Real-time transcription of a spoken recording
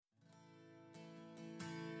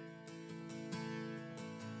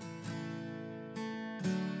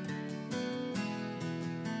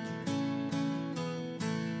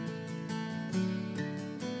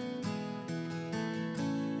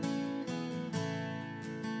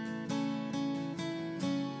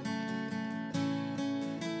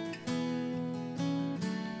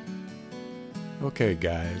Okay,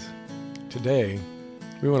 guys, today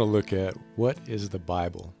we want to look at what is the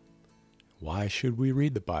Bible? Why should we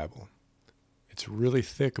read the Bible? It's a really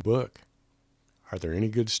thick book. Are there any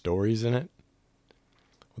good stories in it?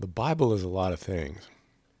 Well, the Bible is a lot of things.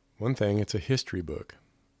 One thing, it's a history book.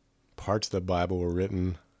 Parts of the Bible were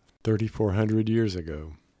written 3,400 years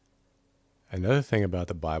ago. Another thing about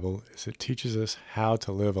the Bible is it teaches us how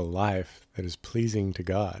to live a life that is pleasing to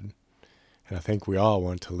God. And I think we all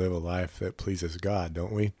want to live a life that pleases God,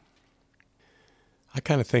 don't we? I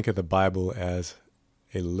kind of think of the Bible as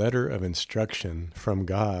a letter of instruction from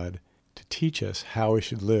God to teach us how we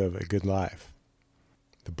should live a good life.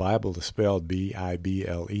 The Bible is spelled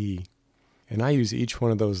B-I-B-L-E, and I use each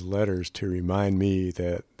one of those letters to remind me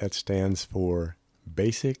that that stands for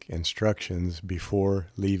basic instructions before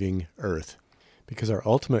leaving earth. Because our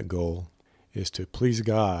ultimate goal is to please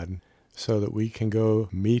God so that we can go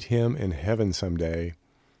meet Him in heaven someday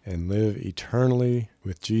and live eternally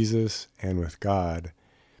with Jesus and with God,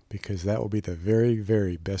 because that will be the very,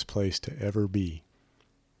 very best place to ever be.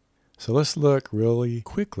 So let's look really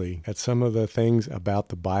quickly at some of the things about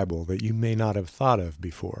the Bible that you may not have thought of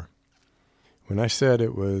before. When I said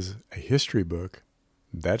it was a history book,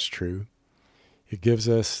 that's true. It gives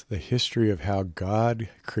us the history of how God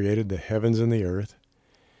created the heavens and the earth.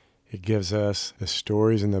 It gives us the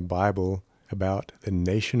stories in the Bible about the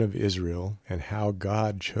nation of Israel and how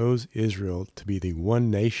God chose Israel to be the one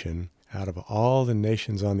nation out of all the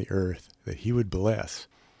nations on the earth that He would bless.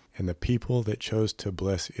 And the people that chose to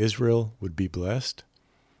bless Israel would be blessed,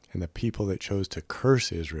 and the people that chose to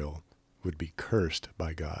curse Israel would be cursed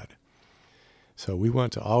by God. So we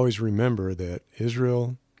want to always remember that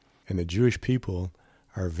Israel and the Jewish people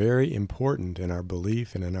are very important in our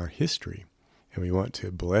belief and in our history. And we want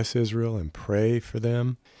to bless Israel and pray for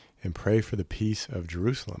them and pray for the peace of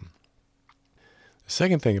Jerusalem. The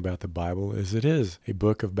second thing about the Bible is it is a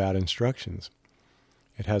book about instructions.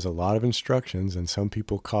 It has a lot of instructions, and some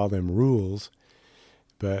people call them rules.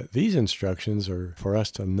 But these instructions are for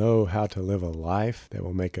us to know how to live a life that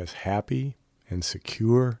will make us happy and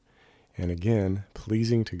secure and, again,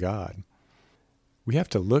 pleasing to God. We have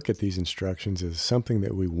to look at these instructions as something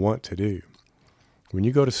that we want to do. When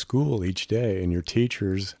you go to school each day and your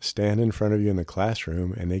teachers stand in front of you in the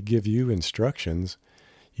classroom and they give you instructions,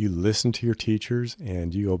 you listen to your teachers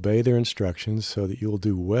and you obey their instructions so that you'll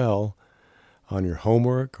do well on your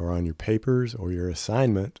homework or on your papers or your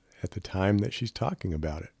assignment at the time that she's talking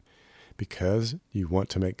about it, because you want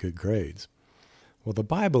to make good grades. Well, the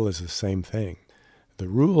Bible is the same thing. The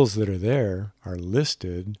rules that are there are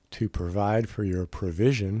listed to provide for your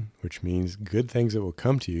provision, which means good things that will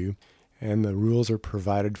come to you, and the rules are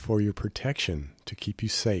provided for your protection to keep you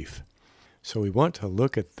safe. So we want to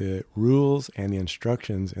look at the rules and the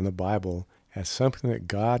instructions in the Bible as something that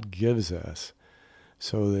God gives us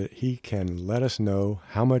so that He can let us know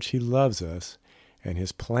how much He loves us, and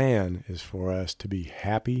His plan is for us to be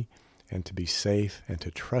happy and to be safe and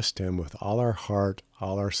to trust Him with all our heart,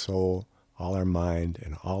 all our soul, all our mind,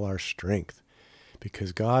 and all our strength,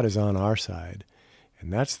 because God is on our side.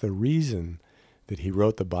 And that's the reason that He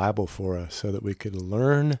wrote the Bible for us, so that we could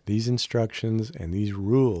learn these instructions and these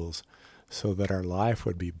rules so that our life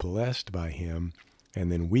would be blessed by Him,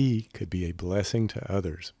 and then we could be a blessing to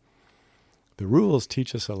others. The rules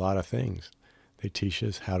teach us a lot of things. They teach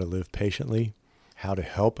us how to live patiently, how to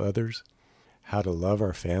help others, how to love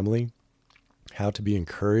our family, how to be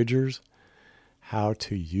encouragers, how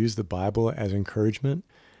to use the Bible as encouragement,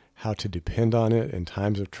 how to depend on it in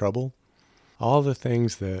times of trouble. All the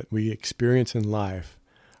things that we experience in life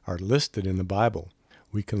are listed in the Bible.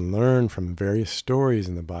 We can learn from various stories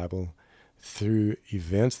in the Bible through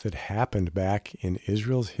events that happened back in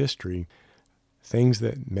Israel's history. Things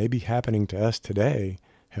that may be happening to us today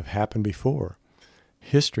have happened before.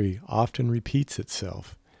 History often repeats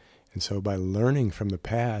itself, and so by learning from the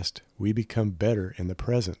past, we become better in the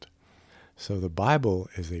present. So the Bible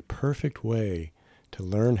is a perfect way to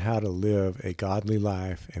learn how to live a godly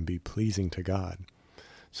life and be pleasing to God.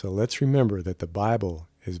 So let's remember that the Bible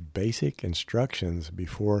is basic instructions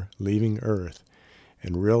before leaving earth,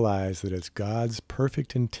 and realize that it's God's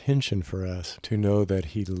perfect intention for us to know that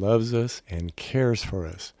He loves us and cares for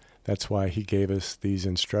us. That's why He gave us these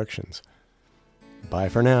instructions. Bye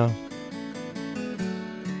for now.